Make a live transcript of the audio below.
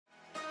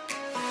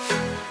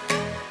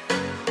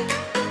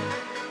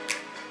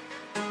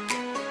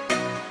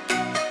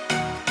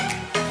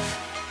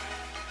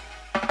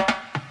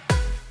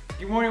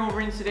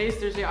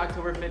Thursday,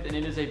 October 5th, and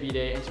it is a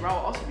B-Day, and tomorrow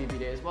will also be a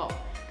B-Day as well.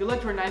 Good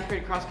luck to our 9th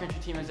grade cross-country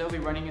team as they'll be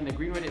running in the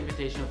Greenwood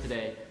Invitational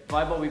today.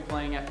 Volleyball will be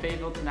playing at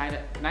Fayetteville tonight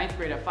at 9th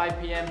grade at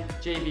 5 p.m.,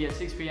 JV at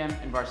 6 p.m.,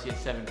 and varsity at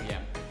 7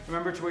 p.m.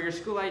 Remember to wear your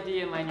school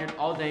ID and lanyard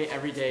all day,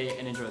 every day,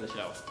 and enjoy the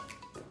show.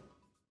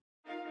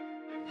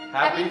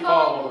 Happy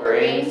Fall,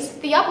 Wolverines!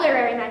 The Up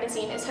Literary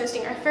magazine is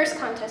hosting our first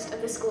contest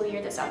of the school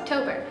year this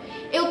October.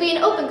 It will be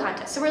an open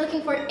contest, so we're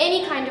looking for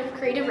any kind of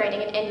creative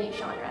writing in any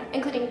genre,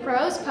 including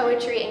prose,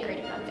 poetry, and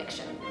creative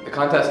nonfiction. The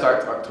contest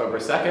starts October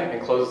 2nd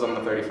and closes on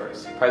the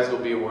 31st. Prizes will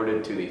be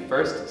awarded to the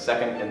first,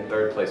 second, and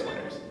third place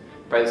winners.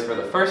 Prizes for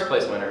the first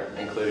place winner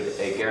include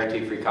a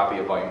guaranteed free copy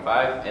of Volume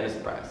 5 and a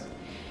surprise.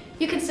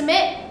 You can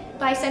submit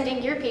by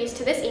sending your piece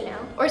to this email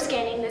or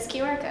scanning this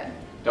QR code.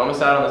 Don't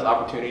miss out on this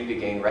opportunity to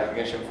gain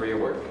recognition for your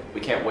work.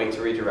 We can't wait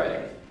to read your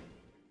writing.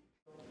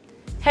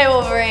 Hey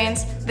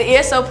Wolverines! The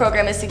ESL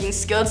program is seeking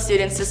skilled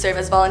students to serve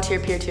as volunteer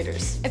peer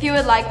tutors. If you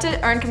would like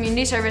to earn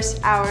community service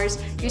hours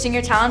using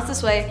your talents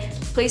this way,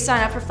 please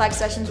sign up for flex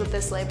sessions with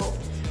this label.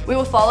 We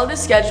will follow the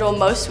schedule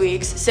most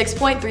weeks,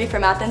 6.3 for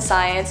math and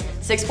science,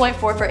 6.4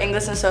 for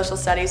English and social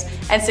studies,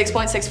 and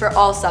 6.6 for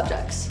all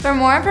subjects. For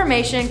more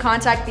information,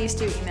 contact these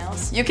two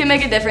emails. You can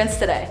make a difference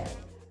today.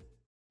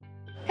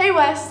 Hey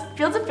Wes,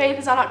 Fields of Faith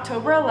is on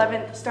October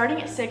 11th, starting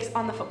at 6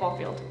 on the football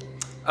field.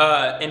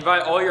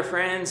 Invite all your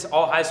friends.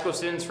 All high school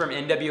students from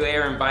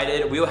NWA are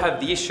invited. We will have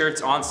these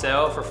shirts on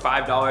sale for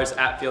 $5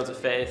 at Fields of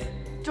Faith.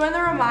 Join the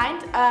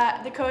Remind.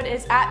 The code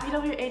is at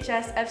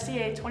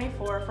BWHSFCA24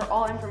 for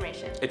all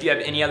information. If you have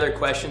any other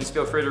questions,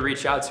 feel free to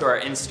reach out to our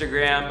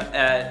Instagram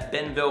at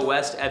Bentonville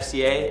West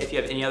FCA. If you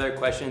have any other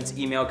questions,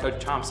 email Coach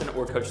Thompson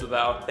or Coach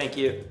Lavelle. Thank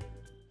you.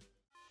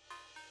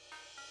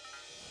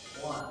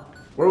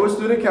 We're with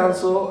Student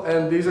Council,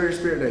 and these are your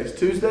spirit days.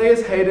 Tuesday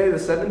is Hay Day the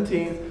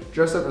 17th,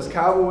 dressed up as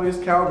cowboys,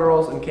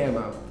 cowgirls, and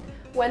camo.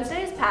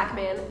 Wednesday is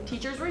Pac-Man.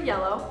 Teachers were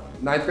yellow.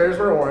 9th graders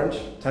were orange.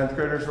 10th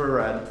graders were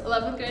red.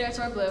 11th graders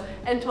were blue.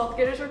 And 12th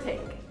graders were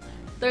pink.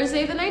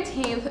 Thursday the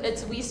 19th,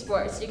 it's Wii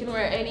Sports. You can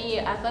wear any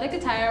athletic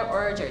attire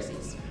or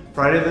jerseys.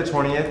 Friday the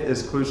 20th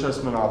is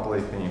Clucious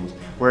Monopoly themed.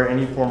 Wear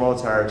any formal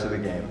attire to the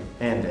game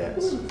and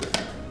dance.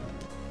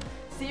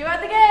 See you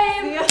at the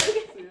game!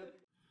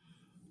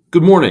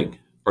 Good morning.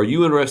 Are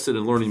you interested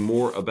in learning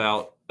more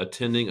about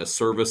attending a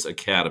service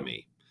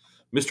academy?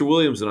 Mr.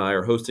 Williams and I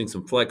are hosting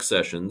some flex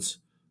sessions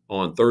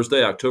on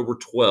Thursday, October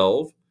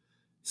 12,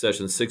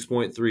 sessions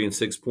 6.3 and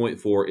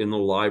 6.4 in the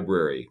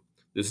library.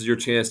 This is your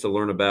chance to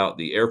learn about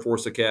the Air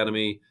Force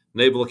Academy,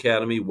 Naval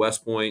Academy,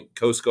 West Point,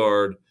 Coast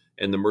Guard,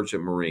 and the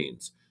Merchant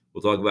Marines.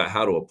 We'll talk about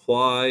how to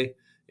apply,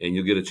 and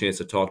you'll get a chance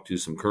to talk to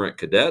some current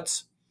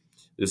cadets.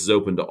 This is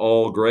open to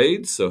all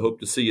grades, so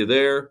hope to see you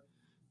there.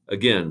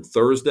 Again,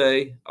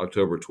 Thursday,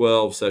 October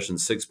 12, session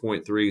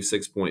 6.3,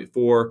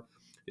 6.4.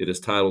 It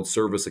is titled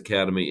Service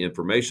Academy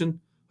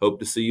Information. Hope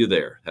to see you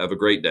there. Have a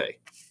great day.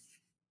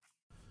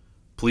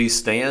 Please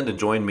stand and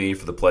join me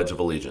for the Pledge of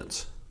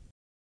Allegiance.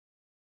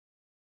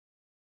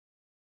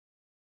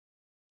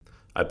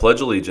 I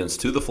pledge allegiance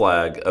to the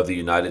flag of the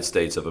United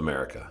States of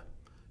America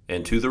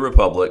and to the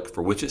republic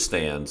for which it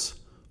stands,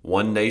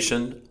 one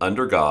nation,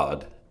 under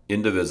God,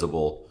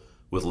 indivisible,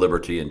 with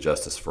liberty and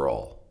justice for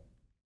all.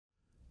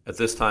 At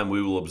this time,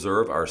 we will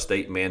observe our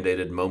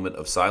state-mandated moment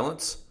of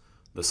silence.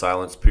 The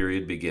silence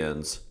period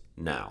begins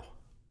now.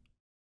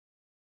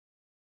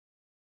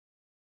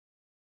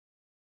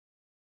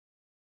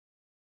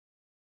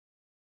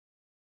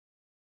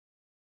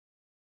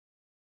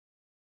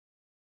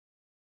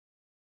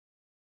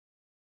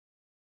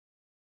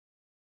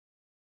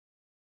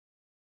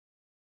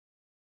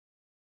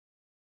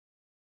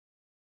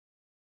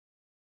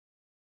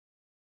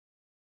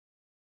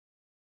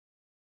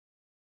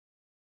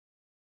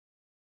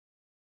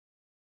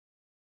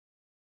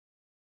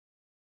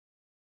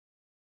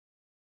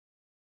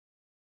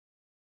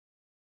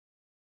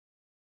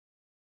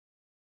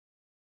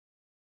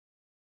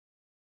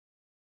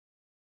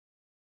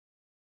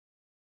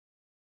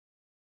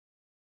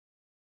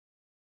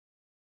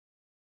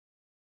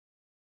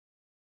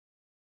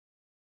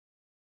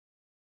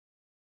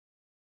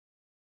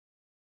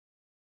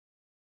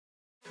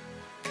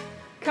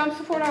 Come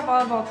support our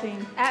volleyball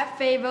team. At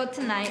Fayetteville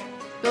tonight.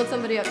 Build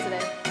somebody up today.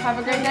 Have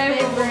a great day,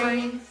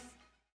 Wolverines.